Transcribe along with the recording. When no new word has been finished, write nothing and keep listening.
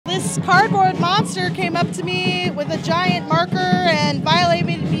this cardboard monster came up to me with a giant marker and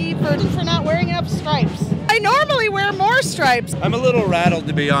violated me for not wearing enough stripes. I normally wear more stripes. I'm a little rattled,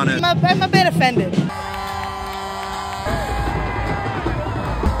 to be honest. I'm a bit offended.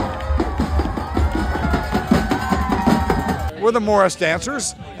 We're the Morris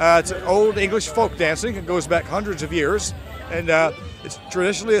dancers. It's old English folk dancing. It goes back hundreds of years, and it's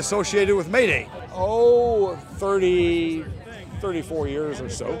traditionally associated with MayDay. 34 years or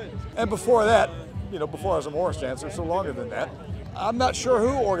so. And before that, before I was a Morris dancer, so longer than that. I'm not sure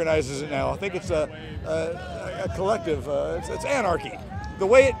who organizes it now. I think it's a collective. It's anarchy, the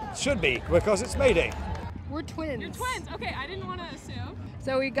way it should be, because it's MayDay. We're twins. You're twins. Okay, I didn't want to assume.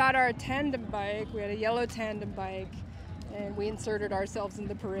 So we got our tandem bike. We had a yellow tandem bike, and we inserted ourselves in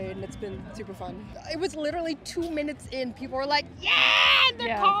the parade, and it's been super fun. It was literally 2 minutes in. People were like, yeah, in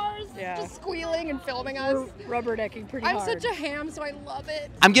their cars, just squealing and filming us. We're rubbernecking pretty hard. I'm such a ham, so I love it.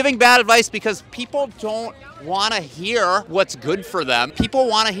 I'm giving bad advice because people don't want to hear what's good for them. People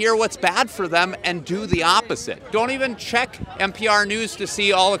want to hear what's bad for them and do the opposite. Don't even check NPR News to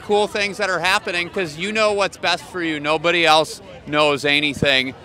see all the cool things that are happening, because you know what's best for you. Nobody else knows anything.